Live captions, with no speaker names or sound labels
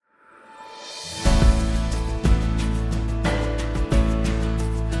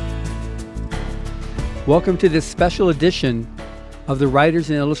Welcome to this special edition of the Writers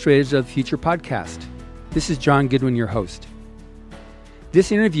and Illustrators of the Future podcast. This is John Goodwin, your host.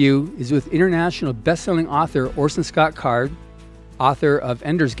 This interview is with international best-selling author Orson Scott Card, author of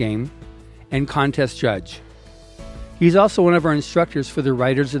Ender's Game, and contest judge. He's also one of our instructors for the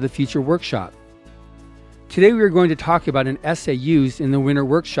Writers of the Future workshop. Today we are going to talk about an essay used in the winter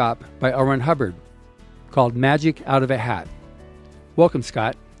workshop by L. Ron Hubbard called Magic Out of a Hat. Welcome,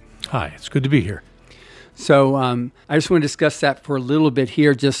 Scott. Hi, it's good to be here. So I just want to discuss that for a little bit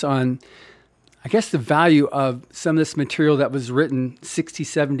here, just on, I guess, the value of some of this material that was written 60,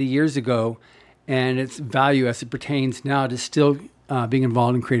 70 years ago and its value as it pertains now to still being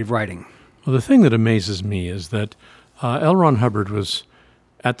involved in creative writing. Well, the thing that amazes me is that L. Ron Hubbard was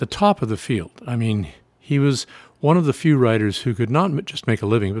at the top of the field. I mean, he was one of the few writers who could not just make a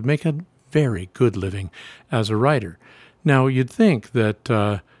living, but make a very good living as a writer. Now, you'd think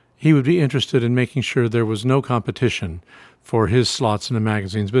that he would be interested in making sure there was no competition for his slots in the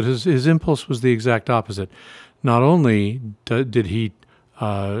magazines, but his impulse was the exact opposite. Not only did he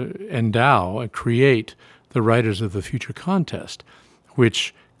create the Writers of the Future contest,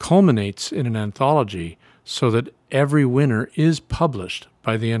 which culminates in an anthology so that every winner is published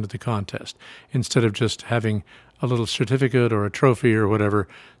by the end of the contest, instead of just having a little certificate or a trophy or whatever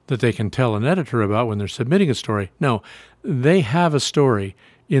that they can tell an editor about when they're submitting a story. No, they have a story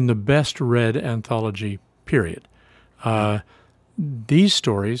in the best-read anthology, period. These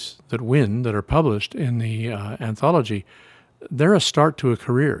stories that win, that are published in the anthology, they're a start to a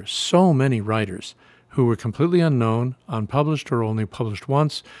career. So many writers who were completely unknown, unpublished, or only published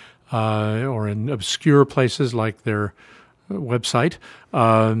once, or in obscure places like their website.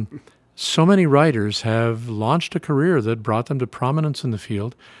 So many writers have launched a career that brought them to prominence in the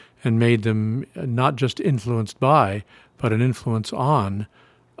field and made them not just influenced by, but an influence on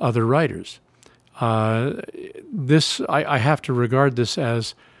other writers. I have to regard this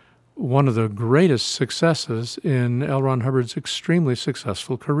as one of the greatest successes in L. Ron Hubbard's extremely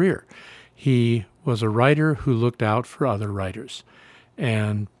successful career. He was a writer who looked out for other writers,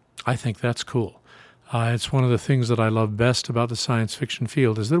 and I think that's cool. It's one of the things that I love best about the science fiction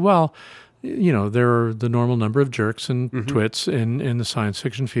field is that, well, you know, there are the normal number of jerks and twits in the science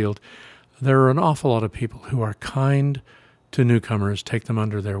fiction field. There are an awful lot of people who are kind to newcomers, take them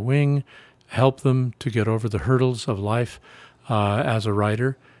under their wing, help them to get over the hurdles of life as a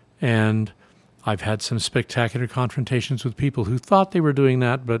writer. And I've had some spectacular confrontations with people who thought they were doing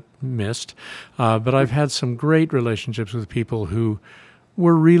that but missed. But I've had some great relationships with people who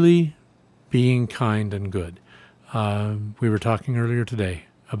were really being kind and good. We were talking earlier today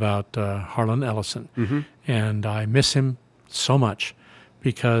about Harlan Ellison, and I miss him so much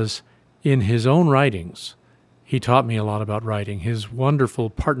because in his own writings, he taught me a lot about writing. His wonderful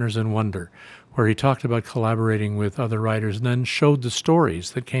Partners in Wonder, where he talked about collaborating with other writers and then showed the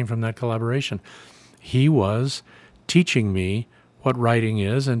stories that came from that collaboration. He was teaching me what writing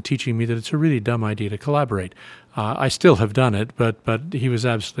is and teaching me that it's a really dumb idea to collaborate. I still have done it, but he was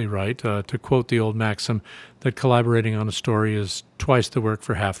absolutely right. To quote the old maxim that collaborating on a story is twice the work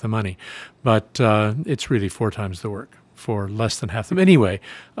for half the money. But it's really 4 times the work for less than half the money. Anyway,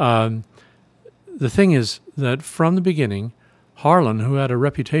 the thing is that from the beginning, Harlan, who had a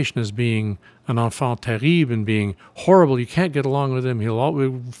reputation as being an enfant terrible and being horrible, you can't get along with him,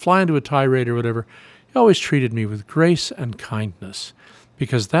 he'll fly into a tirade or whatever, he always treated me with grace and kindness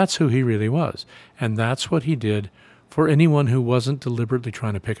because that's who he really was. And that's what he did for anyone who wasn't deliberately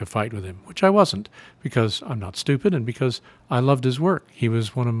trying to pick a fight with him, which I wasn't, because I'm not stupid and because I loved his work. He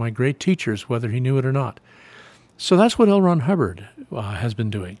was one of my great teachers, whether he knew it or not. So that's what L. Ron Hubbard has been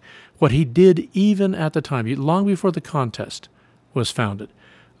doing. What he did even at the time, long before the contest was founded.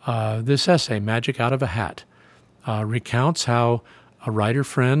 This essay, Magic Out of a Hat, recounts how a writer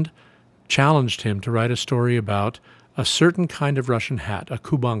friend challenged him to write a story about a certain kind of Russian hat, a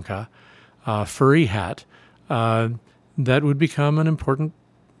kubanka, furry hat, that would become an important,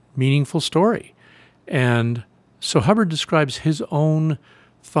 meaningful story. And so Hubbard describes his own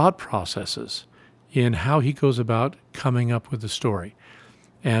thought processes in how he goes about coming up with the story.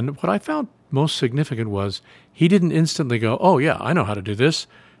 And what I found most significant was he didn't instantly go, oh yeah, I know how to do this,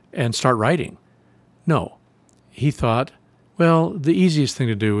 and start writing. No. He thought, well, the easiest thing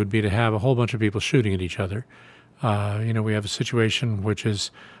to do would be to have a whole bunch of people shooting at each other. We have a situation which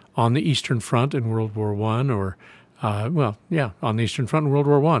is on the Eastern Front in World War I, or, on the Eastern Front in World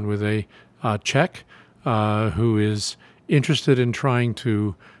War I with a Czech who is interested in trying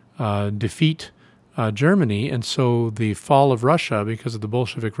to defeat Germany, and so the fall of Russia because of the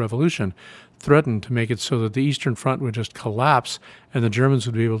Bolshevik Revolution threatened to make it so that the Eastern Front would just collapse and the Germans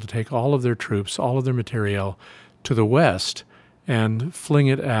would be able to take all of their troops, all of their materiel to the West and fling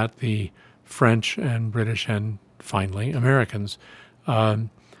it at the French and British and finally Americans. There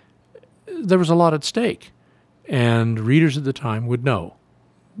was a lot at stake, and readers at the time would know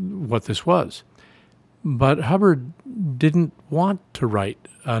what this was. But Hubbard didn't want to write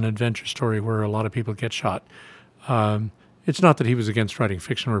an adventure story where a lot of people get shot. It's not that he was against writing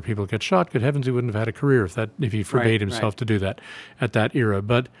fiction where people get shot. Good heavens, he wouldn't have had a career if he forbade himself to do that at that era.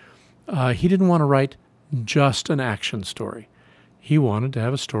 But he didn't want to write just an action story. He wanted to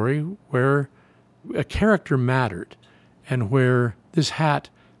have a story where a character mattered and where this hat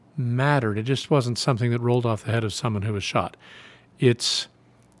mattered. It just wasn't something that rolled off the head of someone who was shot. It's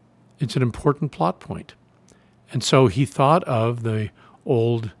an important plot point. And so he thought of the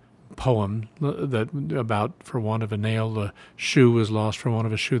old poem that about, for want of a nail, the shoe was lost, for want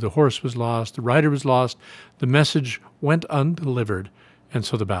of a shoe, the horse was lost, the rider was lost, the message went undelivered, and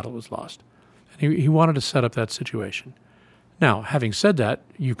so the battle was lost. And he wanted to set up that situation. Now, having said that,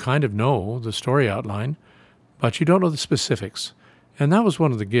 you kind of know the story outline, but you don't know the specifics. And that was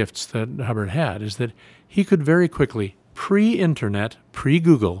one of the gifts that Hubbard had, is that he could very quickly, pre-internet,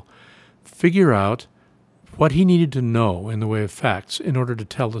 pre-Google, figure out what he needed to know in the way of facts in order to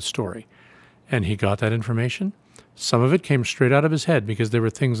tell the story. And he got that information. Some of it came straight out of his head because there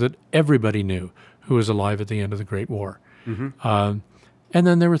were things that everybody knew who was alive at the end of the Great War. Mm-hmm. And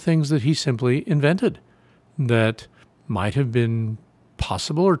then there were things that he simply invented that might have been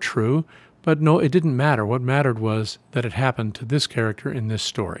possible or true, but no, it didn't matter. What mattered was that it happened to this character in this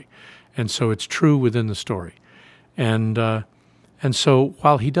story. And so it's true within the story. And so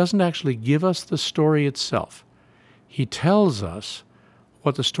while he doesn't actually give us the story itself, he tells us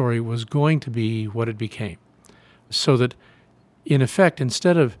what the story was going to be, what it became. So that, in effect,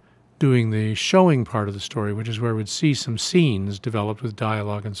 instead of doing the showing part of the story, which is where we'd see some scenes developed with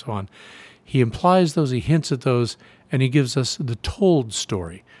dialogue and so on, he implies those, he hints at those, and he gives us the told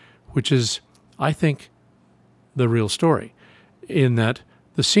story, which is, I think, the real story, in that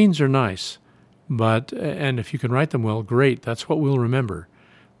the scenes are nice, and if you can write them well, great, that's what we'll remember.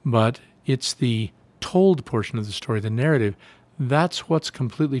 But it's the told portion of the story, the narrative, that's what's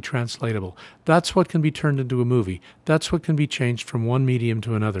completely translatable. That's what can be turned into a movie. That's what can be changed from one medium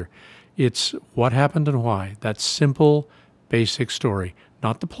to another. It's what happened and why. That simple, basic story.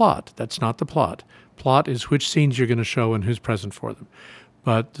 Not the plot. That's not the plot. Plot is which scenes you're going to show and who's present for them.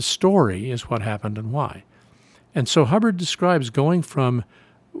 But the story is what happened and why. And so Hubbard describes going from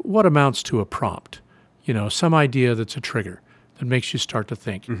what amounts to a prompt, some idea that's a trigger that makes you start to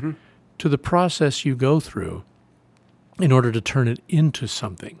think, mm-hmm. to the process you go through in order to turn it into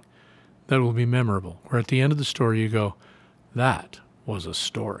something that will be memorable, where at the end of the story you go, that was a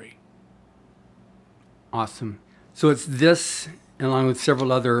story. Awesome. So it's this, along with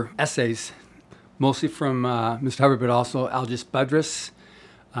several other essays, mostly from Mr. Hubbard, but also Algis Budrys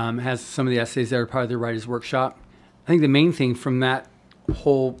has some of the essays that are part of the Writers' Workshop. I think the main thing from that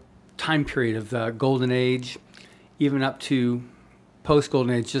whole time period of the Golden Age, even up to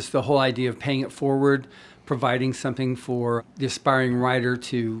post-Golden Age, just the whole idea of paying it forward, providing something for the aspiring writer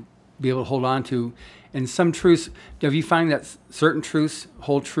to be able to hold on to. And some truths, have you find that certain truths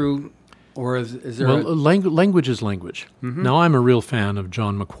hold true, or is there language is language. Mm-hmm. Now, I'm a real fan of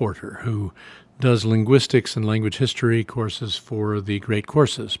John McWhorter, who does linguistics and language history courses for the Great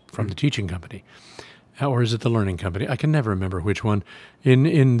Courses from the Teaching Company. Or is it the Learning Company? I can never remember which one.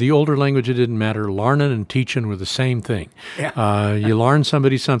 In the older language, it didn't matter. Learning and teaching were the same thing. Yeah. You learn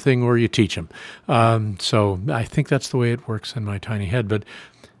somebody something or you teach them. So I think that's the way it works in my tiny head. But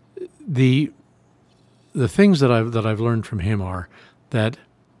the things that I've learned from him are that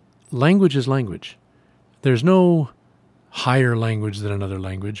language is language. There's no higher language than another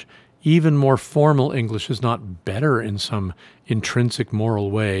language. Even more formal English is not better in some intrinsic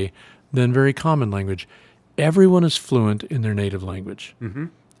moral way than very common language. Everyone is fluent in their native language. Mm-hmm.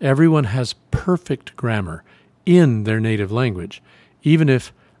 Everyone has perfect grammar in their native language. Even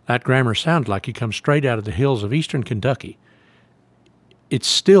if that grammar sounds like it comes straight out of the hills of eastern Kentucky, it's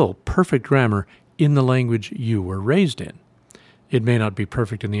still perfect grammar in the language you were raised in. It may not be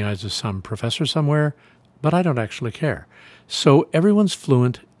perfect in the eyes of some professor somewhere, but I don't actually care. So everyone's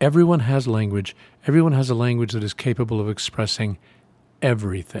fluent, everyone has language, everyone has a language that is capable of expressing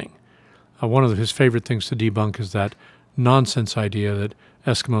everything. One of his favorite things to debunk is that nonsense idea that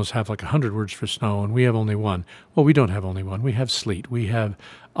Eskimos have like 100 words for snow and we have only one. Well, we don't have only one. We have sleet. We have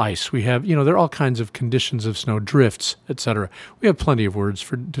ice. We have, there are all kinds of conditions of snow, drifts, etc. We have plenty of words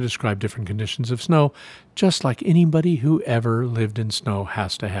to describe different conditions of snow, just like anybody who ever lived in snow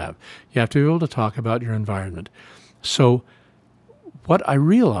has to have. You have to be able to talk about your environment. So what I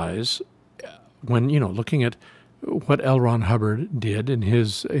realize when, looking at what L. Ron Hubbard did in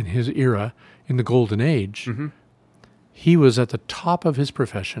his era, in the Golden Age, he was at the top of his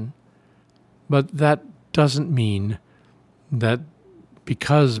profession, but that doesn't mean that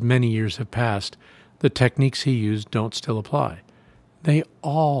because many years have passed, the techniques he used don't still apply. They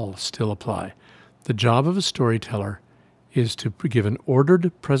all still apply. The job of a storyteller is to give an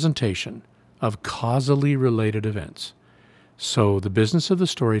ordered presentation of causally related events. So the business of the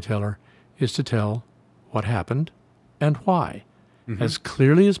storyteller is to tell what happened and why, as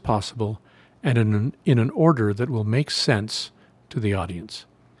clearly as possible and in an order that will make sense to the audience.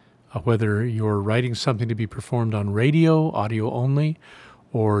 Whether you're writing something to be performed on radio, audio only,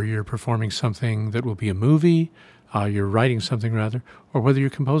 or you're performing something that will be a movie, you're writing something rather, or whether you're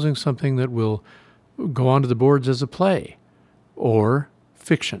composing something that will go onto the boards as a play, or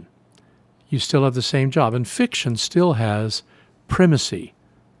fiction. You still have the same job. And fiction still has primacy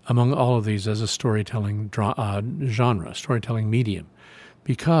among all of these as a storytelling genre, storytelling medium,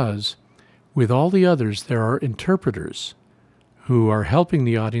 because with all the others, there are interpreters who are helping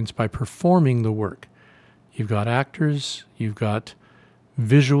the audience by performing the work. You've got actors, you've got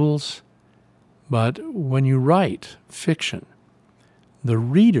visuals, but when you write fiction, the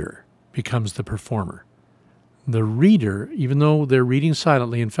reader becomes the performer. The reader, even though they're reading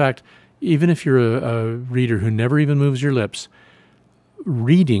silently, in fact, even if you're a reader who never even moves your lips,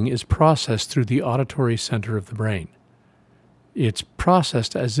 reading is processed through the auditory center of the brain. It's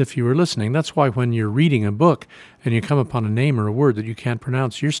processed as if you were listening. That's why when you're reading a book and you come upon a name or a word that you can't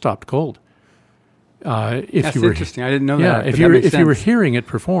pronounce, you're stopped cold. That's interesting. I didn't know that. If you were hearing it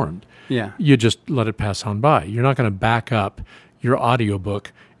performed, you just let it pass on by. You're not going to back up your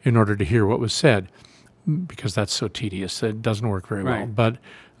audiobook in order to hear what was said, because that's so tedious. It doesn't work very well. But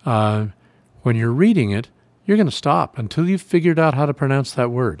when you're reading it, you're going to stop until you've figured out how to pronounce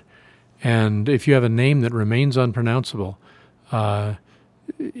that word. And if you have a name that remains unpronounceable,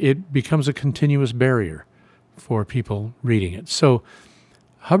 it becomes a continuous barrier for people reading it. So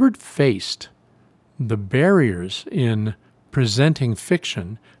Hubbard faced the barriers in presenting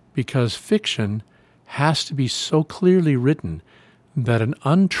fiction because fiction has to be so clearly written that an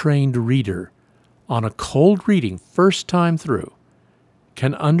untrained reader on a cold reading, first time through,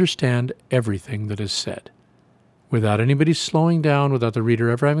 can understand everything that is said without anybody slowing down, without the reader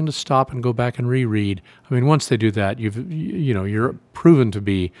ever having to stop and go back and reread. I mean, once they do that, you're proven to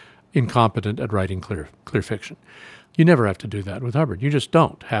be incompetent at writing clear fiction. You never have to do that with Hubbard. You just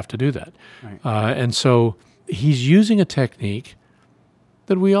don't have to do that. Right. And so he's using a technique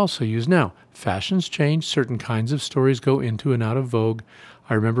that we also use now. Fashions change. Certain kinds of stories go into and out of vogue.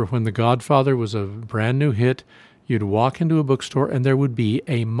 I remember when The Godfather was a brand new hit, you'd walk into a bookstore and there would be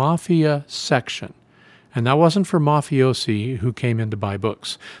a mafia section. And that wasn't for mafiosi who came in to buy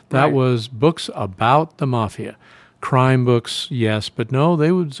books. That was books about the mafia. Crime books, yes, but no,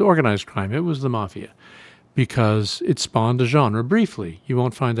 they was organized crime. It was the mafia because it spawned a genre. Briefly, you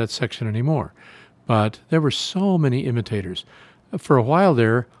won't find that section anymore. But there were so many imitators. For a while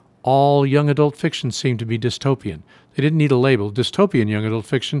there, all young adult fiction seemed to be dystopian. They didn't need a label, dystopian young adult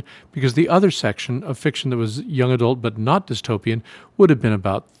fiction, because the other section of fiction that was young adult but not dystopian would have been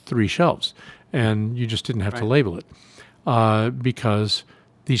about 3 shelves. And you just didn't have to label it because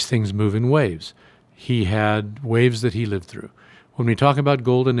these things move in waves. He had waves that he lived through. When we talk about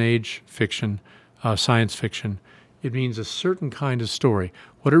Golden Age fiction, science fiction, it means a certain kind of story.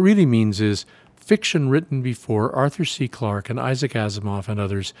 What it really means is fiction written before Arthur C. Clarke and Isaac Asimov and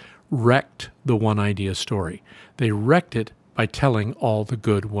others wrecked the one-idea story. They wrecked it by telling all the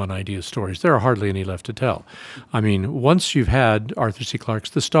good one-idea stories. There are hardly any left to tell. I mean, once you've had Arthur C.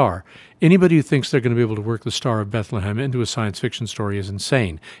 Clarke's The Star, anybody who thinks they're going to be able to work The Star of Bethlehem into a science fiction story is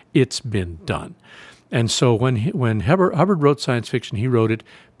insane. It's been done. And so when Hubbard wrote science fiction, he wrote it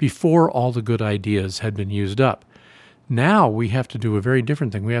before all the good ideas had been used up. Now we have to do a very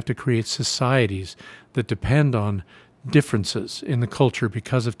different thing. We have to create societies that depend on differences in the culture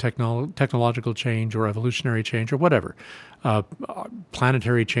because of technological change or evolutionary change or whatever,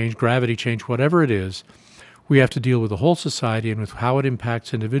 planetary change, gravity change, whatever it is. We have to deal with the whole society and with how it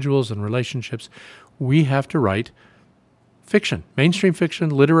impacts individuals and relationships. We have to write fiction, mainstream fiction,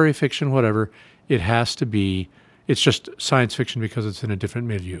 literary fiction, whatever. It has to be, it's just science fiction because it's in a different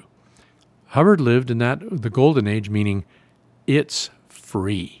milieu. Hubbard lived in the golden age, meaning it's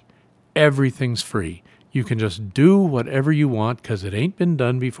free. Everything's free. You can just do whatever you want because it ain't been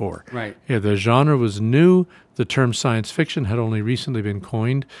done before. Right. Yeah, the genre was new. The term science fiction had only recently been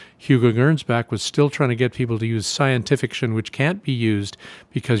coined. Hugo Gernsback was still trying to get people to use scientific fiction, which can't be used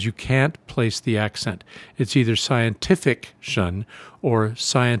because you can't place the accent. It's either scientific-tion or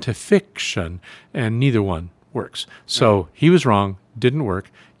scientific-tion, and neither one works. So he was wrong, didn't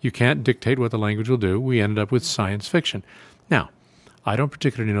work. You can't dictate what the language will do. We ended up with science fiction. Now, I don't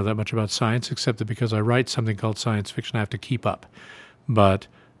particularly know that much about science, except that because I write something called science fiction, I have to keep up. But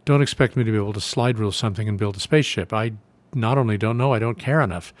don't expect me to be able to slide rule something and build a spaceship. I not only don't know, I don't care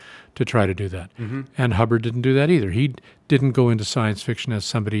enough to try to do that. Mm-hmm. And Hubbard didn't do that either. He didn't go into science fiction as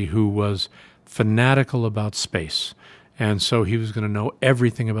somebody who was fanatical about space. And so he was going to know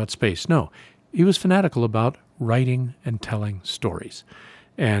everything about space. No, he was fanatical about writing and telling stories.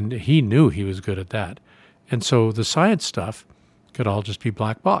 And he knew he was good at that. And so the science stuff could all just be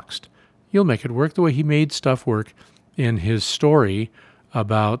black boxed. You'll make it work the way he made stuff work in his story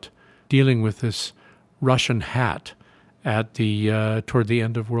about dealing with this Russian hat at toward the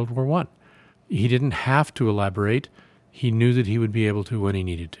end of World War I. He didn't have to elaborate. He knew that he would be able to when he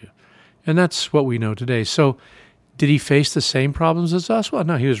needed to. And that's what we know today. So did he face the same problems as us? Well,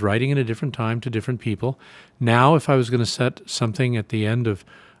 no, he was writing in a different time to different people. Now, if I was going to set something at the end of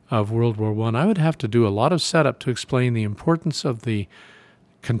World War I would have to do a lot of setup to explain the importance of the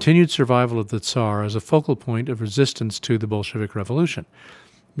continued survival of the Tsar as a focal point of resistance to the Bolshevik Revolution.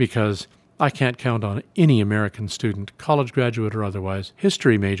 Because I can't count on any American student, college graduate or otherwise,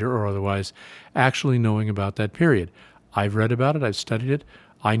 history major or otherwise, actually knowing about that period. I've read about it, I've studied it,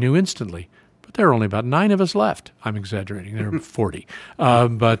 I knew instantly. But there are only about 9 of us left. I'm exaggerating, there are 40.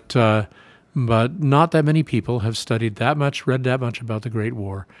 But not that many people have studied that much, read that much about the Great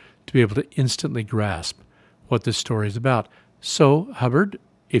War to be able to instantly grasp what this story is about. So Hubbard,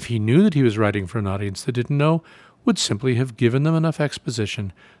 if he knew that he was writing for an audience that didn't know, would simply have given them enough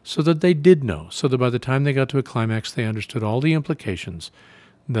exposition so that they did know, so that by the time they got to a climax, they understood all the implications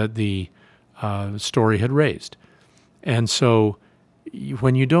that the story had raised. And so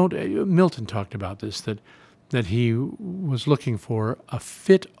when you don't, Milton talked about this, that he was looking for a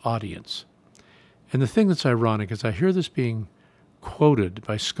fit audience. And the thing that's ironic is I hear this being quoted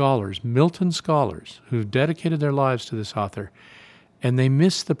by scholars, Milton scholars, who dedicated their lives to this author, and they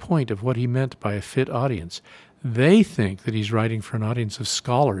miss the point of what he meant by a fit audience. They think that he's writing for an audience of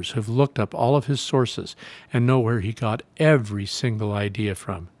scholars who've looked up all of his sources and know where he got every single idea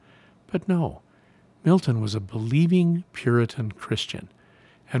from. But no, Milton was a believing Puritan Christian.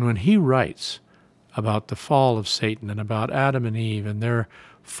 And when he writes about the fall of Satan and about Adam and Eve and their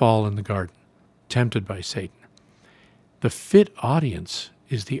fall in the garden, tempted by Satan, the fit audience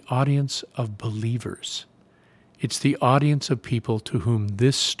is the audience of believers. It's the audience of people to whom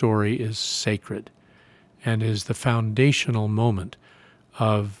this story is sacred and is the foundational moment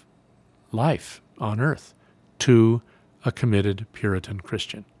of life on earth to a committed Puritan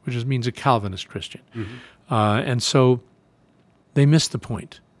Christian, which means a Calvinist Christian. Mm-hmm. And so they missed the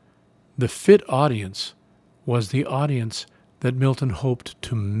point. The fit audience was the audience that Milton hoped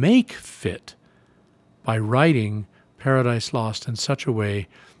to make fit by writing Paradise Lost in such a way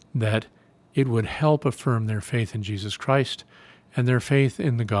that it would help affirm their faith in Jesus Christ and their faith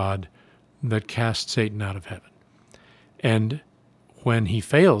in the God that cast Satan out of heaven. And when he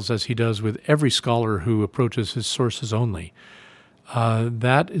fails, as he does with every scholar who approaches his sources only,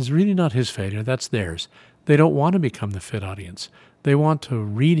 that is really not his failure, that's theirs. They don't want to become the fit audience. They want to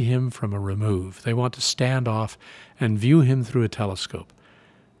read him from a remove. They want to stand off and view him through a telescope.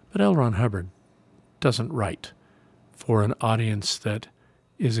 But L. Ron Hubbard doesn't write for an audience that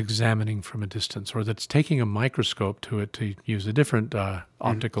is examining from a distance or that's taking a microscope to it, to use a different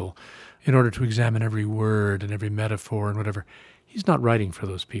optical, in order to examine every word and every metaphor and whatever. He's not writing for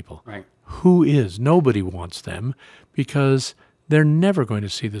those people. Right. Who is? Nobody wants them because they're never going to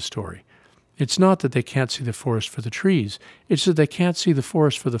see the story. It's not that they can't see the forest for the trees. It's that they can't see the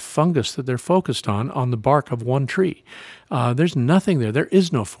forest for the fungus that they're focused on the bark of one tree. There's nothing there. There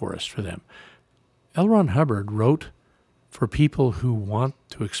is no forest for them. L. Ron Hubbard wrote for people who want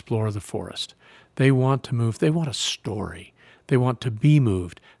to explore the forest. They want to move. They want a story. They want to be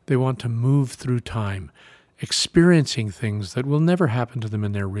moved. They want to move through time, experiencing things that will never happen to them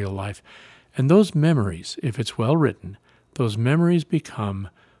in their real life. And those memories, if it's well written, those memories become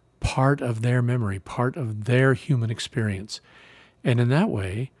part of their memory, part of their human experience. And in that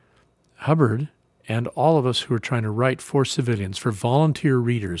way, Hubbard and all of us who are trying to write for civilians, for volunteer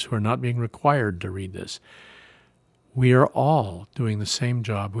readers who are not being required to read this, we are all doing the same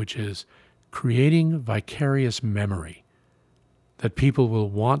job, which is creating vicarious memory that people will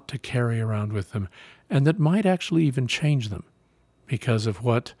want to carry around with them, and that might actually even change them because of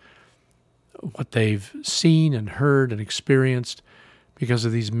what they've seen and heard and experienced, because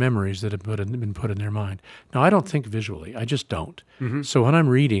of these memories that have been put in their mind. Now, I don't think visually. I just don't. Mm-hmm. So when I'm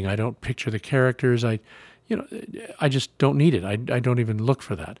reading, I don't picture the characters. I just don't need it. I don't even look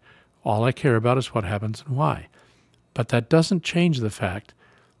for that. All I care about is what happens and why. But that doesn't change the fact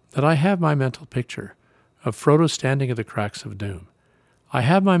that I have my mental picture of Frodo standing at the cracks of doom. I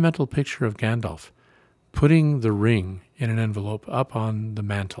have my mental picture of Gandalf putting the ring in an envelope up on the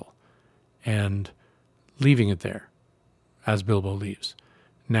mantle and leaving it there as Bilbo leaves.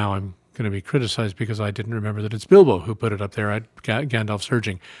 Now I'm going to be criticized because I didn't remember that it's Bilbo who put it up there at Gandalf's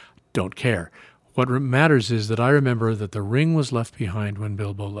urging. Don't care. What matters is that I remember that the ring was left behind when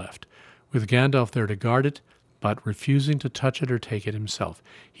Bilbo left, with Gandalf there to guard it, but refusing to touch it or take it himself.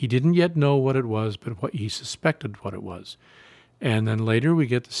 He didn't yet know what it was, but he suspected what it was. And then later we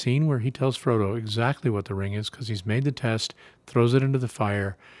get the scene where he tells Frodo exactly what the ring is, because he's made the test, throws it into the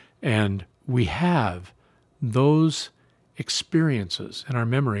fire, and we have those experiences in our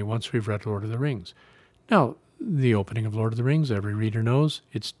memory once we've read Lord of the Rings. Now, the opening of Lord of the Rings, every reader knows,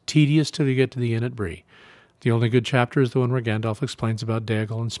 it's tedious till you get to the inn at Bree. The only good chapter is the one where Gandalf explains about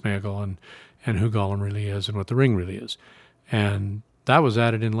Déagol and Sméagol and who Gollum really is and what the ring really is. And that was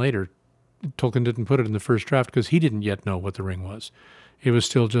added in later. Tolkien didn't put it in the first draft because he didn't yet know what the ring was. It was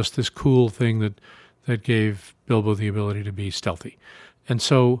still just this cool thing that gave Bilbo the ability to be stealthy. And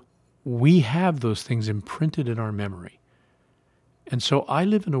so we have those things imprinted in our memory. And so I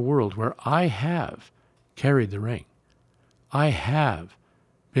live in a world where I have carried the ring. I have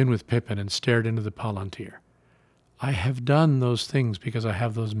been with Pippin and stared into the Palantir. I have done those things because I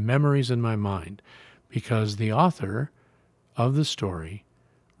have those memories in my mind, because the author of the story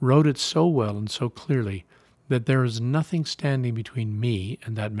wrote it so well and so clearly that there is nothing standing between me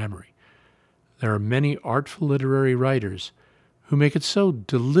and that memory. There are many artful literary writers who make it so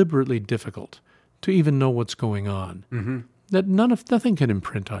deliberately difficult to even know what's going on, that nothing can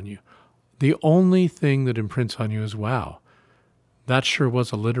imprint on you. The only thing that imprints on you is, wow, that sure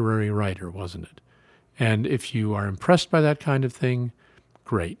was a literary writer, wasn't it? And if you are impressed by that kind of thing,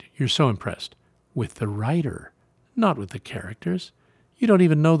 great. You're so impressed. With the writer, not with the characters. You don't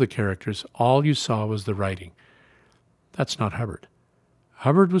even know the characters. All you saw was the writing. That's not Hubbard.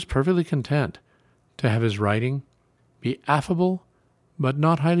 Hubbard was perfectly content to have his writing be affable, but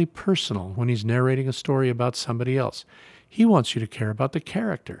not highly personal when he's narrating a story about somebody else. He wants you to care about the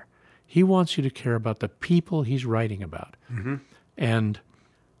character. He wants you to care about the people he's writing about. And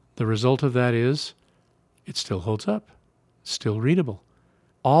the result of that is it still holds up, still readable.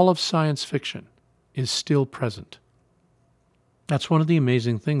 All of science fiction is still present. That's one of the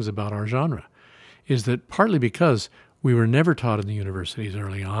amazing things about our genre, is that partly because we were never taught in the universities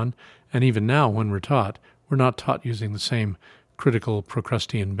early on, and even now when we're not taught using the same critical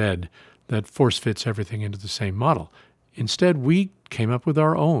Procrustean bed that force-fits everything into the same model. Instead, we came up with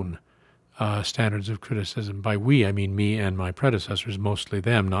our own standards of criticism. By we, I mean me and my predecessors, mostly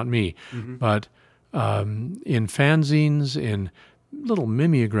them, not me. But in fanzines, in little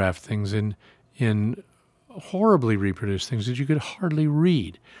mimeograph things, in horribly reproduced things that you could hardly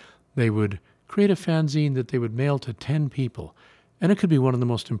read, they would create a fanzine that they would mail to 10 people. And it could be one of the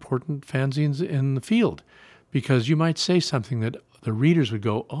most important fanzines in the field, because you might say something that the readers would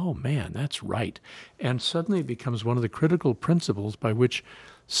go, oh man, that's right. And suddenly it becomes one of the critical principles by which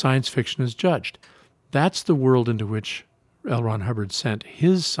science fiction is judged. That's the world into which L. Ron Hubbard sent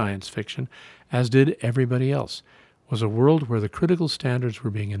his science fiction, as did everybody else, was a world where the critical standards were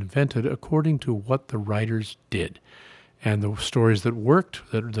being invented according to what the writers did. And the stories that worked,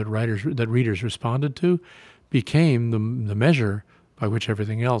 that readers responded to, became the measure by which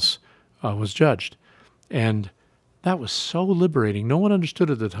everything else was judged. And that was so liberating. No one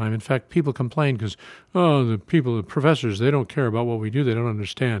understood at the time. In fact, people complained because, the professors, they don't care about what we do. They don't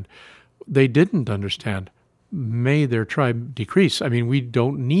understand. They didn't understand. May their tribe decrease. I mean, we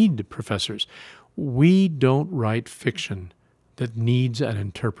don't need professors. We don't write fiction that needs an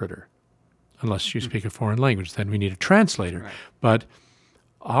interpreter. Unless you speak a foreign language, then we need a translator. Right. But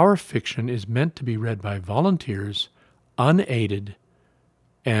our fiction is meant to be read by volunteers, unaided,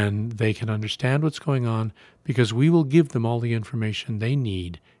 and they can understand what's going on because we will give them all the information they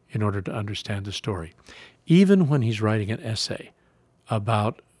need in order to understand the story. Even when he's writing an essay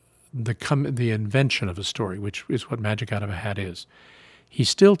about the invention of a story, which is what Magic Out of a Hat is, he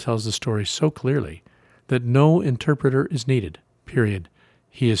still tells the story so clearly that no interpreter is needed, period.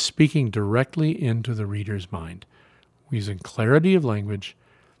 He is speaking directly into the reader's mind, using clarity of language,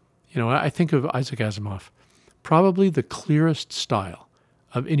 I think of Isaac Asimov, probably the clearest style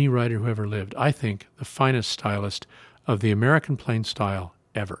of any writer who ever lived. I think the finest stylist of the American plain style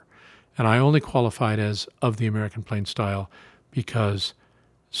ever. And I only qualified as of the American plain style because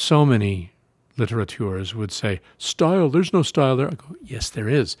so many litterateurs would say, style, there's no style there. I go, yes, there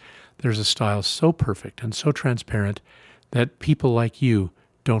is. There's a style so perfect and so transparent that people like you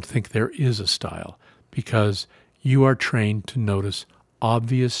don't think there is a style because you are trained to notice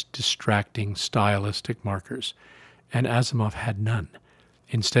obvious, distracting, stylistic markers. And Asimov had none.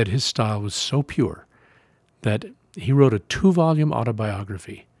 Instead, his style was so pure that he wrote a 2-volume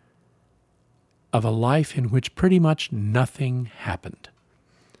autobiography of a life in which pretty much nothing happened.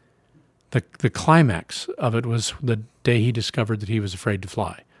 The climax of it was the day he discovered that he was afraid to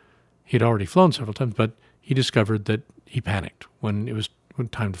fly. He'd already flown several times, but he discovered that he panicked when it was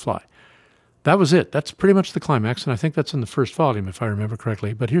time to fly. That was it. That's pretty much the climax, and I think that's in the first volume, if I remember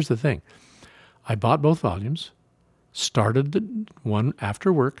correctly. But here's the thing. I bought both volumes, started the one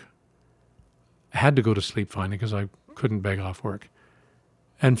after work, had to go to sleep finally because I couldn't beg off work,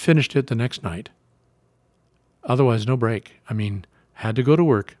 and finished it the next night. Otherwise, no break. I mean, had to go to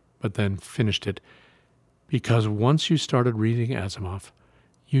work, but then finished it. Because once you started reading Asimov,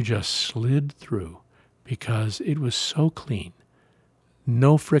 you just slid through because it was so clean.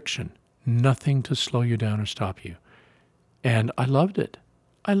 No friction, nothing to slow you down or stop you. And I loved it.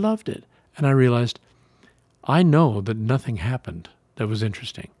 I loved it. And I realized, I know that nothing happened that was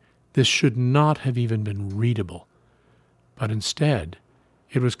interesting. This should not have even been readable. But instead,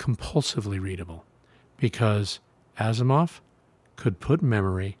 it was compulsively readable because Asimov could put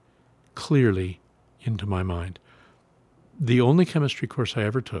memory clearly into my mind. The only chemistry course I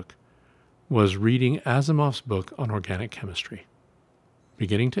ever took was reading Asimov's book on organic chemistry,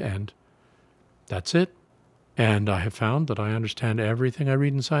 beginning to end. That's it. And I have found that I understand everything I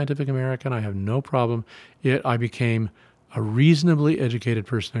read in Scientific American. I have no problem. Yet I became a reasonably educated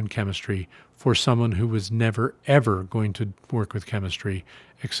person in chemistry for someone who was never, ever going to work with chemistry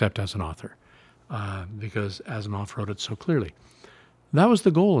except as an author, because Asimov wrote it so clearly. That was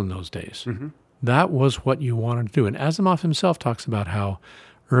the goal in those days. Mm-hmm. That was what you wanted to do. And Asimov himself talks about how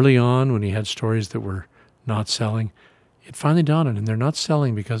early on, when he had stories that were not selling, it finally dawned on him, they're not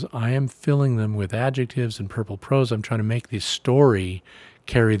selling because I am filling them with adjectives and purple prose. I'm trying to make the story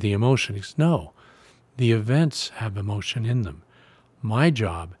carry the emotion. He says, no, the events have emotion in them. My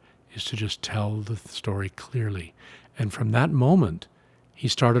job is to just tell the story clearly. And from that moment, he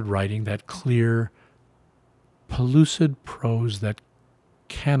started writing that clear, pellucid prose that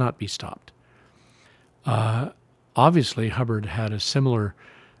cannot be stopped. Obviously, Hubbard had a similar,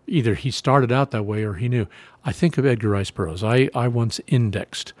 either he started out that way or he knew. I think of Edgar Rice Burroughs. I once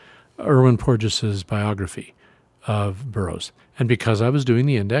indexed Erwin Porges's biography of Burroughs. And because I was doing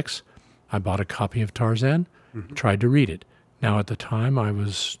the index, I bought a copy of Tarzan, tried to read it. Now, at the time, I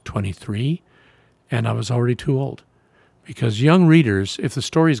was 23, and I was already too old. Because young readers, if the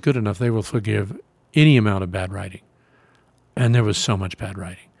story is good enough, they will forgive any amount of bad writing. And there was so much bad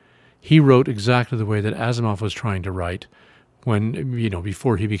writing. He wrote exactly the way that Asimov was trying to write when,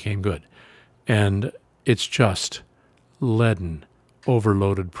 before he became good. And it's just leaden,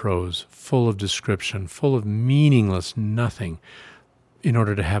 overloaded prose, full of description, full of meaningless nothing in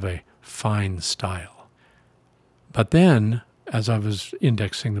order to have a fine style. But then, as I was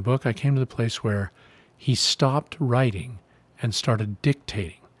indexing the book, I came to the place where he stopped writing and started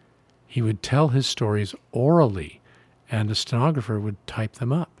dictating. He would tell his stories orally, and a stenographer would type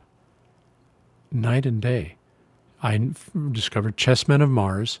them up. Night and day. I discovered Chessmen of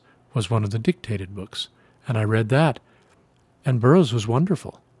Mars was one of the dictated books, and I read that, and Burroughs was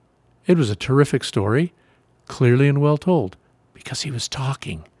wonderful. It was a terrific story, clearly and well told, because he was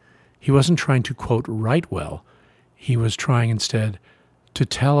talking. He wasn't trying to, quote, write well. He was trying instead to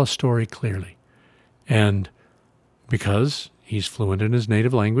tell a story clearly. And because he's fluent in his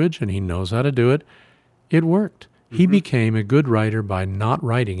native language and he knows how to do it, it worked. He became a good writer by not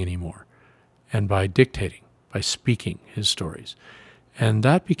writing anymore and by dictating, by speaking his stories. And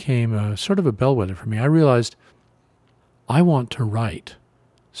that became a sort of a bellwether for me. I realized I want to write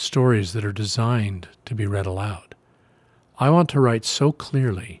stories that are designed to be read aloud. I want to write so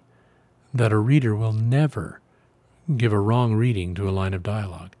clearly that a reader will never give a wrong reading to a line of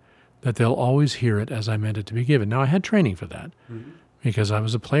dialogue, that they'll always hear it as I meant it to be given. Now, I had training for that because I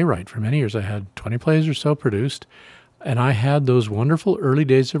was a playwright for many years. I had 20 plays or so produced, and I had those wonderful early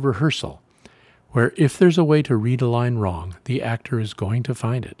days of rehearsal where if there's a way to read a line wrong, the actor is going to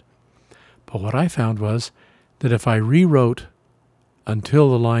find it. But what I found was that if I rewrote until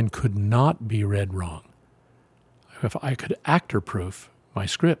the line could not be read wrong, if I could actor-proof my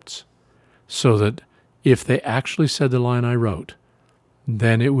scripts, so that if they actually said the line I wrote,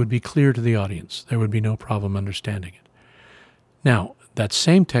 then it would be clear to the audience. There would be no problem understanding it. Now, that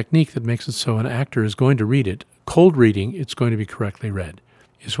same technique that makes it so an actor is going to read it, cold reading, it's going to be correctly read,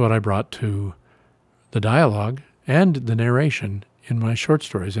 is what I brought to the dialogue and the narration in my short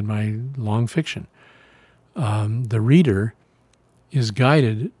stories, in my long fiction. The reader is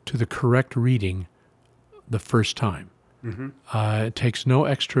guided to the correct reading the first time. It takes no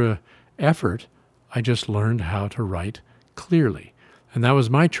extra effort. I just learned how to write clearly. And that was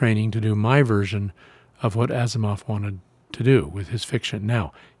my training to do my version of what Asimov wanted to do with his fiction.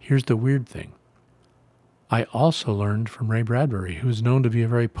 Now, here's the weird thing. I also learned from Ray Bradbury, who is known to be a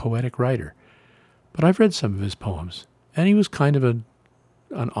very poetic writer. But I've read some of his poems, and he was kind of an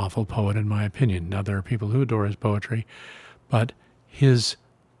awful poet in my opinion. Now, there are people who adore his poetry, but his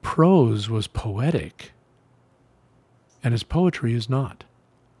prose was poetic, and his poetry is not.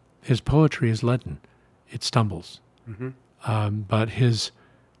 His poetry is leaden. It stumbles. But his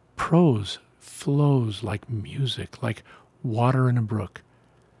prose flows like music, like water in a brook.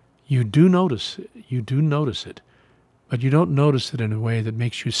 You do notice it, but you don't notice it in a way that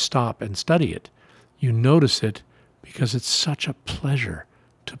makes you stop and study it. You notice it because it's such a pleasure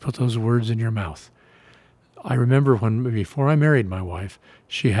to put those words in your mouth. I remember when, before I married my wife,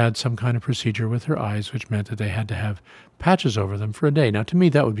 she had some kind of procedure with her eyes, which meant that they had to have patches over them for a day. Now, to me,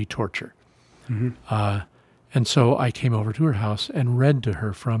 that would be torture. And so I came over to her house and read to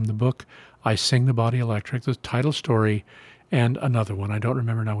her from the book, I Sing the Body Electric, the title story, and another one. I don't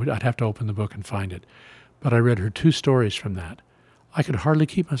remember now. I'd have to open the book and find it. But I read her 2 stories from that. I could hardly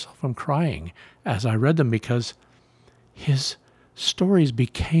keep myself from crying as I read them because his stories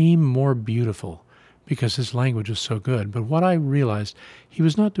became more beautiful because his language was so good. But what I realized, he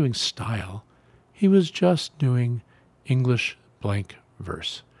was not doing style. He was just doing English blank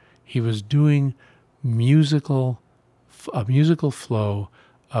verse. He was doing a musical flow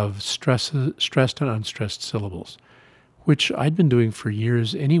of stressed and unstressed syllables, which I'd been doing for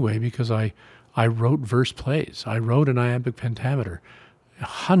years anyway because I wrote verse plays. I wrote an iambic pentameter,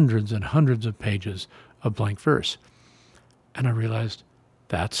 hundreds and hundreds of pages of blank verse. And I realized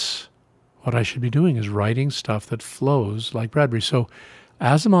that's what I should be doing, is writing stuff that flows like Bradbury. So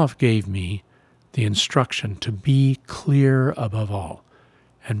Asimov gave me the instruction to be clear above all.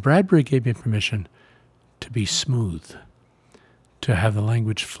 And Bradbury gave me permission to be smooth, to have the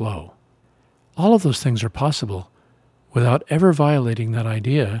language flow. All of those things are possible without ever violating that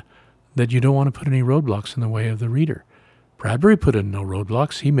idea that you don't want to put any roadblocks in the way of the reader. Bradbury put in no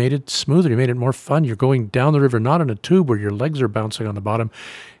roadblocks. He made it smoother. He made it more fun. You're going down the river, not in a tube where your legs are bouncing on the bottom.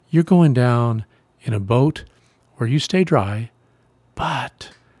 You're going down in a boat where you stay dry,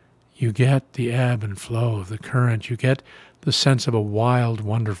 but you get the ebb and flow of the current. You get the sense of a wild,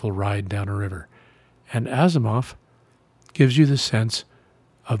 wonderful ride down a river. And Asimov gives you the sense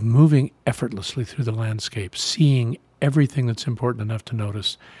of moving effortlessly through the landscape, seeing everything that's important enough to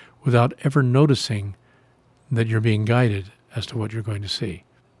notice without ever noticing that you're being guided as to what you're going to see.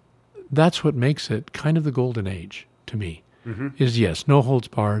 That's what makes it kind of the golden age to me, is yes, no holds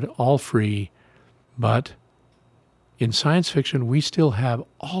barred, all free, but in science fiction, we still have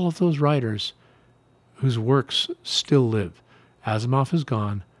all of those writers whose works still live. Asimov is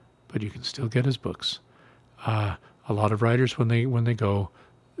gone, but you can still get his books. A lot of writers, when they go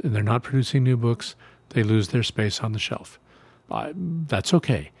and they're not producing new books, they lose their space on the shelf. That's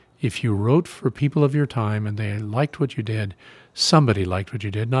okay. If you wrote for people of your time and they liked what you did, somebody liked what you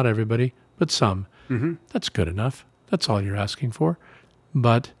did, not everybody, but some, that's good enough. That's all you're asking for.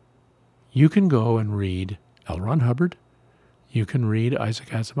 But you can go and read L. Ron Hubbard. You can read Isaac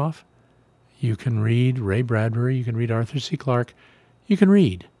Asimov. You can read Ray Bradbury. You can read Arthur C. Clarke. You can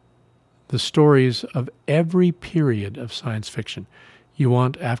read the stories of every period of science fiction. You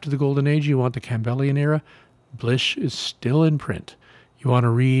want, after the Golden Age, you want the Campbellian era, Blish is still in print. You want to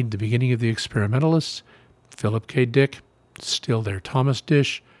read the beginning of the Experimentalists, Philip K. Dick, still there. Thomas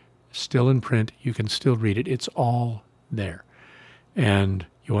Disch, still in print. You can still read it. It's all there. And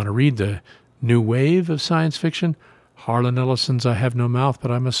you want to read the new wave of science fiction, Harlan Ellison's I Have No Mouth, But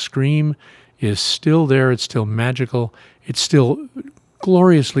I Must Scream is still there. It's still magical. It's still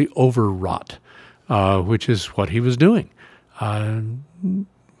gloriously overwrought, which is what he was doing.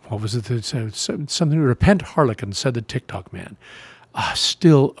 What was it? Something, Repent Harlequin, said the TikTok man.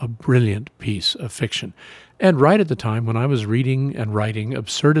 Still a brilliant piece of fiction. And right at the time when I was reading and writing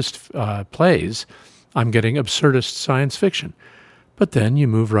absurdist plays, I'm getting absurdist science fiction. But then you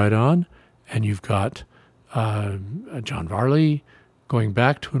move right on, and you've got John Varley going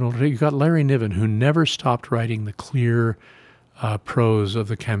back to an older day. You've got Larry Niven, who never stopped writing the clear, prose of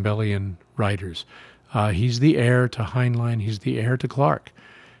the Campbellian writers. He's the heir to Heinlein. He's the heir to Clarke.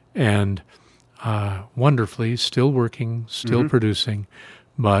 And wonderfully, still working, still producing,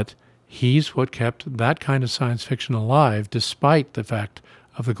 but he's what kept that kind of science fiction alive despite the fact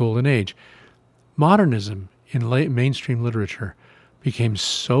of the Golden Age. Modernism in mainstream literature became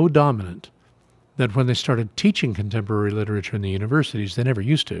so dominant that when they started teaching contemporary literature in the universities, they never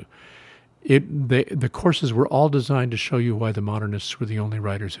used to. The courses were all designed to show you why the modernists were the only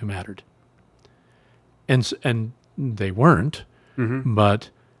writers who mattered. And they weren't, but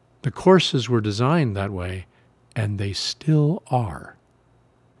the courses were designed that way, and they still are.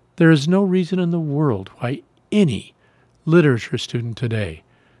 There is no reason in the world why any literature student today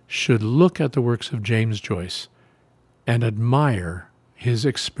should look at the works of James Joyce and admire his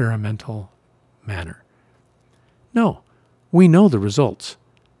experimental manner. No, we know the results.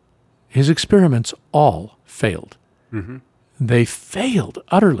 His experiments all failed. They failed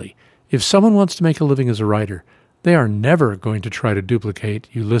utterly. If someone wants to make a living as a writer, they are never going to try to duplicate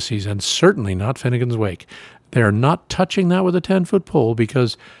Ulysses, and certainly not Finnegan's Wake. They are not touching that with a 10-foot pole,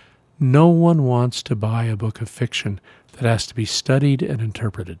 because no one wants to buy a book of fiction that has to be studied and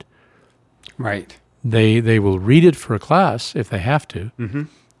interpreted. Right. They will read it for a class if they have to,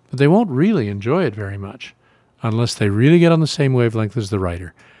 but they won't really enjoy it very much unless they really get on the same wavelength as the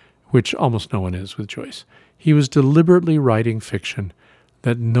writer, which almost no one is with Joyce. He was deliberately writing fiction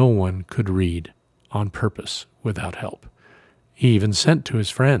that no one could read on purpose without help. He even sent to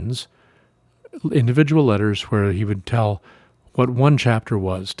his friends individual letters where he would tell what one chapter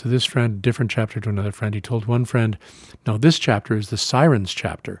was to this friend, different chapter to another friend. He told one friend, no, this chapter is the Sirens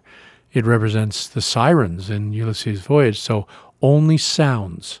chapter. It represents the sirens in Ulysses' voyage, so only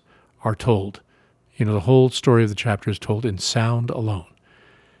sounds are told. The whole story of the chapter is told in sound alone.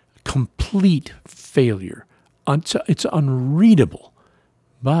 Complete failure. It's unreadable.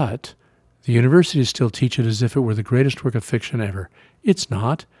 But the universities still teach it as if it were the greatest work of fiction ever. It's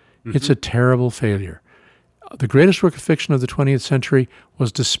not. It's a terrible failure. The greatest work of fiction of the 20th century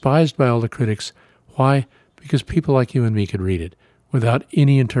was despised by all the critics. Why? Because people like you and me could read it without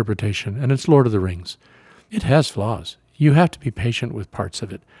any interpretation, and it's Lord of the Rings. It has flaws. You have to be patient with parts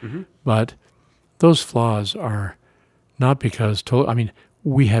of it. But those flaws are not because...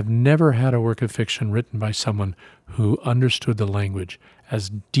 we have never had a work of fiction written by someone who understood the language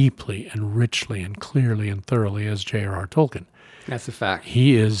as deeply and richly and clearly and thoroughly as J.R.R. Tolkien. That's a fact.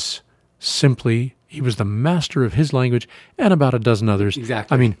 He was the master of his language and about a dozen others.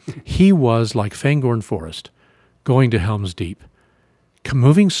 Exactly. He was like Fangorn Forest, going to Helm's Deep,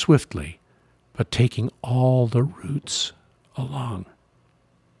 moving swiftly, but taking all the roots along.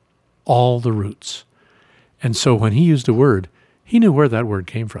 All the roots. And so when he used a word, he knew where that word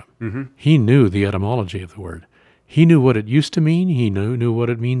came from. He knew the etymology of the word. He knew what it used to mean. He knew what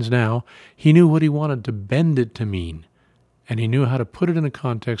it means now. He knew what he wanted to bend it to mean. And he knew how to put it in a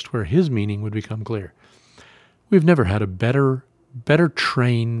context where his meaning would become clear. We've never had a better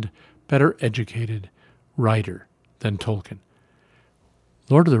trained, better educated writer than Tolkien.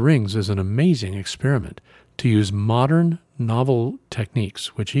 Lord of the Rings is an amazing experiment to use modern novel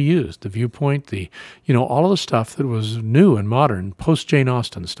techniques, which he used, the viewpoint, all of the stuff that was new and modern, post-Jane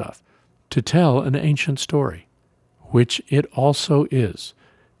Austen stuff, to tell an ancient story, which it also is.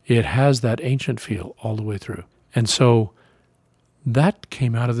 It has that ancient feel all the way through. And so that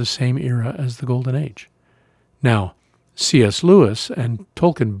came out of the same era as the Golden Age. Now, C.S. Lewis and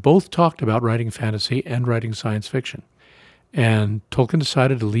Tolkien both talked about writing fantasy and writing science fiction. And Tolkien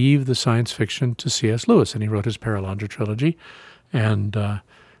decided to leave the science fiction to C.S. Lewis, and he wrote his Perelandra trilogy, and Out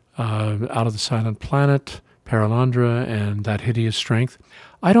of the Silent Planet, Perelandra, and That Hideous Strength.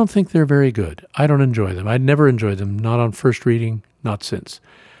 I don't think they're very good. I don't enjoy them. I'd never enjoyed them, not on first reading, not since.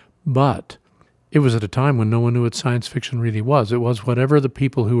 But it was at a time when no one knew what science fiction really was. It was whatever the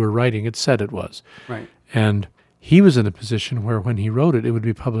people who were writing it said it was. Right. And he was in a position where when he wrote it, it would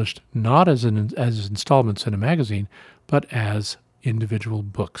be published not as installments in a magazine, but as individual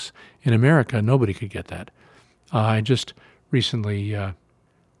books. In America, nobody could get that. I just recently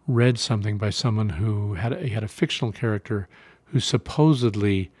read something by someone who had a fictional character who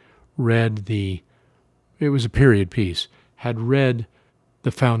supposedly read it was a period piece, had read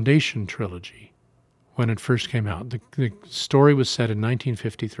the Foundation trilogy when it first came out. The story was set in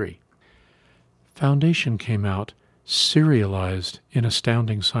 1953. Foundation came out serialized in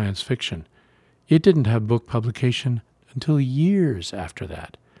Astounding Science Fiction. It didn't have book publication until years after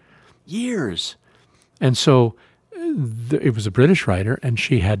that. Years! And so it was a British writer, and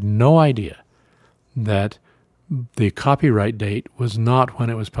she had no idea that the copyright date was not when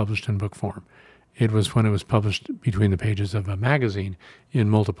it was published in book form. It was when it was published between the pages of a magazine in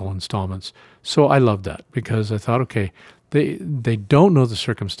multiple installments. So I loved that because I thought, okay, they don't know the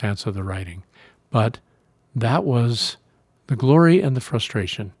circumstance of the writing, but that was the glory and the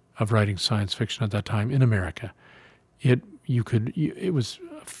frustration of writing science fiction at that time in America. It was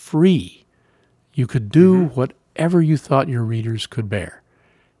free. You could do whatever you thought your readers could bear,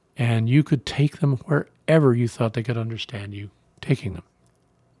 and you could take them wherever you thought they could understand you taking them.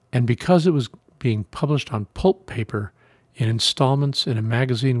 And because it was being published on pulp paper in installments in a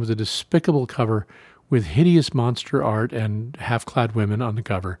magazine with a despicable cover with hideous monster art and half-clad women on the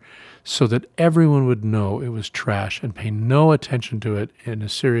cover, so that everyone would know it was trash and pay no attention to it in a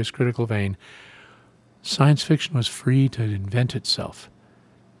serious critical vein, science fiction was free to invent itself.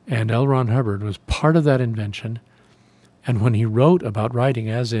 And L. Ron Hubbard was part of that invention. And when he wrote about writing,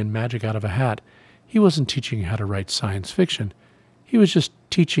 as in Magic Out of a Hat, he wasn't teaching you how to write science fiction. He was just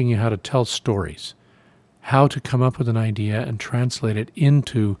teaching you how to tell stories, how to come up with an idea and translate it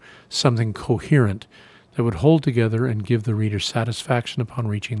into something coherent that would hold together and give the reader satisfaction upon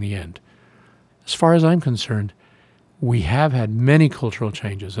reaching the end. As far as I'm concerned, we have had many cultural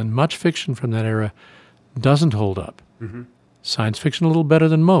changes, and much fiction from that era doesn't hold up. Science fiction a little better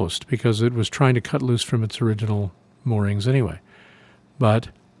than most because it was trying to cut loose from its original moorings anyway. But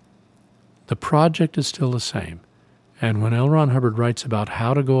the project is still the same. And when L. Ron Hubbard writes about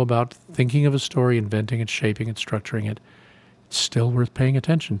how to go about thinking of a story, inventing it, shaping it, structuring it, it's still worth paying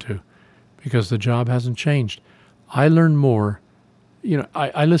attention to because the job hasn't changed. I learn more.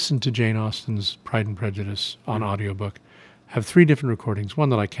 I listened to Jane Austen's Pride and Prejudice on audiobook. I have 3 different recordings, one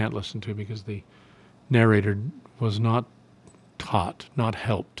that I can't listen to because the narrator was not taught, not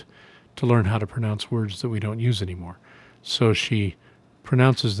helped to learn how to pronounce words that we don't use anymore. So she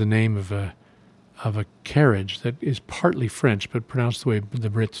pronounces the name of a carriage that is partly French, but pronounced the way the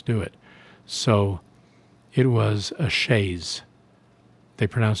Brits do it. So it was a chaise. They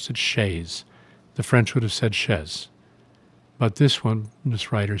pronounced it chaise. The French would have said chaise. But this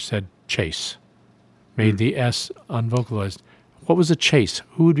writer said chase, made the S unvocalized. What was a chase?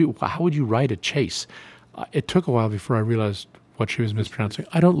 How would you write a chase? It took a while before I realized what she was mispronouncing.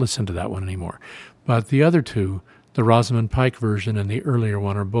 I don't listen to that one anymore. But the other 2, the Rosamund Pike version and the earlier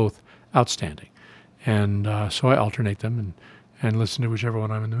one, are both outstanding. And so I alternate them and listen to whichever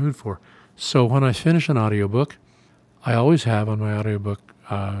one I'm in the mood for. So when I finish an audiobook, I always have on my audiobook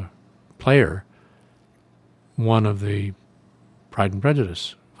player one of the Pride and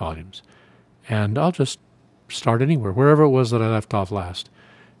Prejudice volumes. And I'll just start anywhere, wherever it was that I left off last.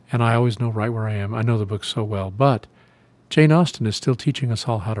 And I always know right where I am. I know the book so well. But Jane Austen is still teaching us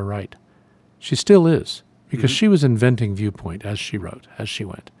all how to write. She still is, because she was inventing viewpoint as she wrote, as she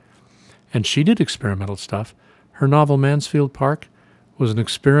went. And she did experimental stuff. Her novel Mansfield Park was an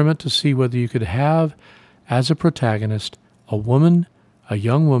experiment to see whether you could have, as a protagonist, a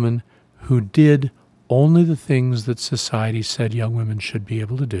young woman, who did only the things that society said young women should be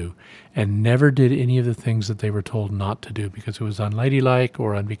able to do, and never did any of the things that they were told not to do because it was unladylike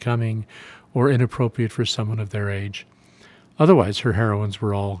or unbecoming or inappropriate for someone of their age. Otherwise, her heroines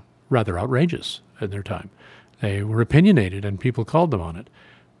were all rather outrageous at their time. They were opinionated, and people called them on it.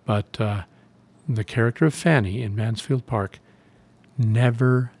 But the character of Fanny in Mansfield Park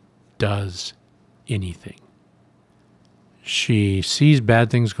never does anything. She sees bad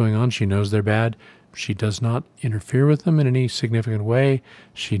things going on. She knows they're bad. She does not interfere with them in any significant way.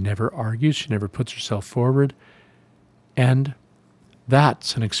 She never argues. She never puts herself forward. And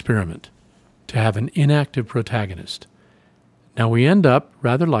that's an experiment, to have an inactive protagonist. Now we end up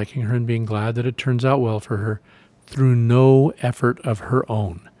rather liking her and being glad that it turns out well for her through no effort of her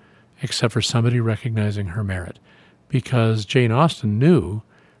own, except for somebody recognizing her merit, because Jane Austen knew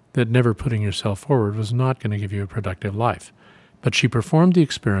that never putting yourself forward was not going to give you a productive life. But she performed the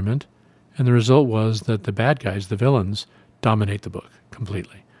experiment, and the result was that the bad guys, the villains, dominate the book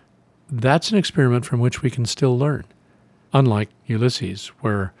completely. That's an experiment from which we can still learn. Unlike Ulysses,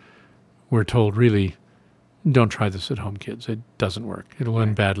 where we're told, really, don't try this at home, kids. It doesn't work. It'll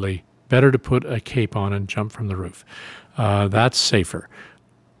end badly. Better to put a cape on and jump from the roof. That's safer.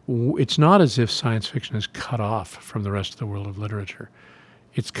 It's not as if science fiction is cut off from the rest of the world of literature.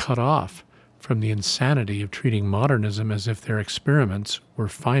 It's cut off from the insanity of treating modernism as if their experiments were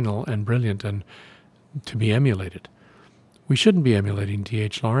final and brilliant and to be emulated. We shouldn't be emulating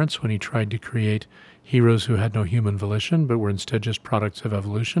D.H. Lawrence when he tried to create heroes who had no human volition but were instead just products of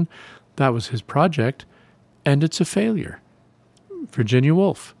evolution. That was his project, and it's a failure. Virginia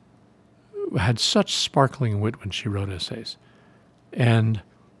Woolf had such sparkling wit when she wrote essays. And,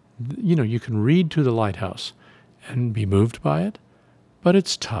 you can read To the Lighthouse and be moved by it, but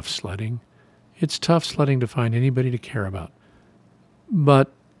it's tough sledding. it's tough sledding to find anybody to care about.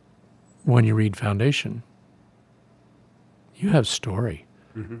 But when you read Foundation, you have story.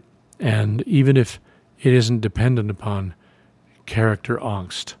 Mm-hmm. And even if it isn't dependent upon character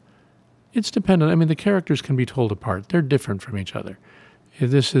angst, it's dependent. I mean, the characters can be told apart. They're different from each other.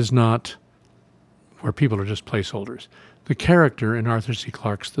 This is not where people are just placeholders. The character in Arthur C.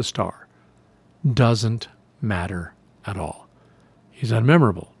 Clarke's The Star doesn't matter at all. He's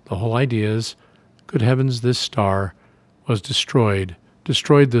unmemorable. The whole idea is, good heavens, this star was destroyed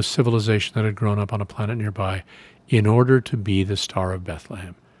the civilization that had grown up on a planet nearby in order to be the Star of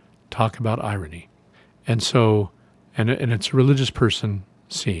Bethlehem. Talk about irony. And so, and it's a religious person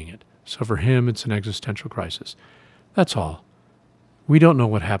seeing it. So for him, it's an existential crisis. That's all. We don't know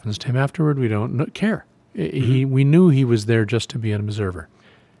what happens to him afterward. We don't care. We knew he was there just to be an observer.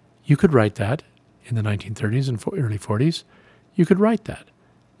 You could write that in the 1930s and early 40s. You could write that.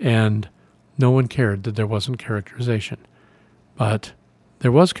 And no one cared that there wasn't characterization. But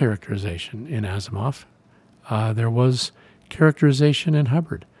there was characterization in Asimov. There was characterization in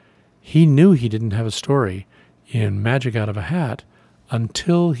Hubbard. He knew he didn't have a story in Magic Out of a Hat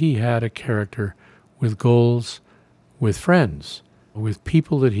until he had a character with goals, with friends, with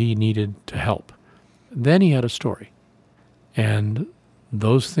people that he needed to help. Then he had a story. And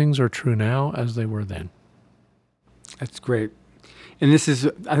those things are true now as they were then. That's great. And I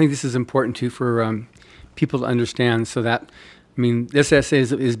think this is important too for people to understand, so that, I mean, this essay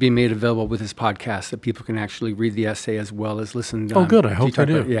is being made available with this podcast, that people can actually read the essay as well as listen. Oh, good. I hope they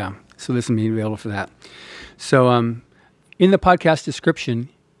do. Yeah. So this is being available for that. So in the podcast description,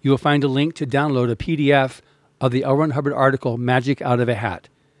 you will find a link to download a PDF of the L. Ron Hubbard article, Magic Out of a Hat.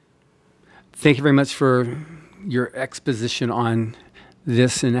 Thank you very much for your exposition on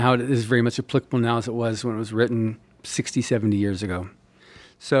this and how it is very much applicable now as it was when it was written 60, 70 years ago.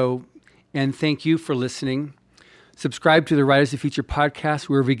 So, and thank you for listening. Subscribe to the Writers of the Future podcast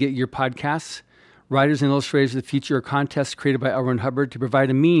wherever you get your podcasts. Writers and Illustrators of the Future are contests created by L. Ron Hubbard to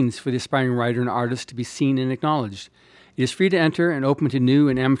provide a means for the aspiring writer and artist to be seen and acknowledged. It is free to enter and open to new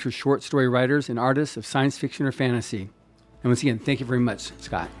and amateur short story writers and artists of science fiction or fantasy. And once again, thank you very much,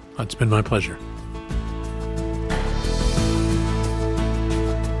 Scott. It's been my pleasure.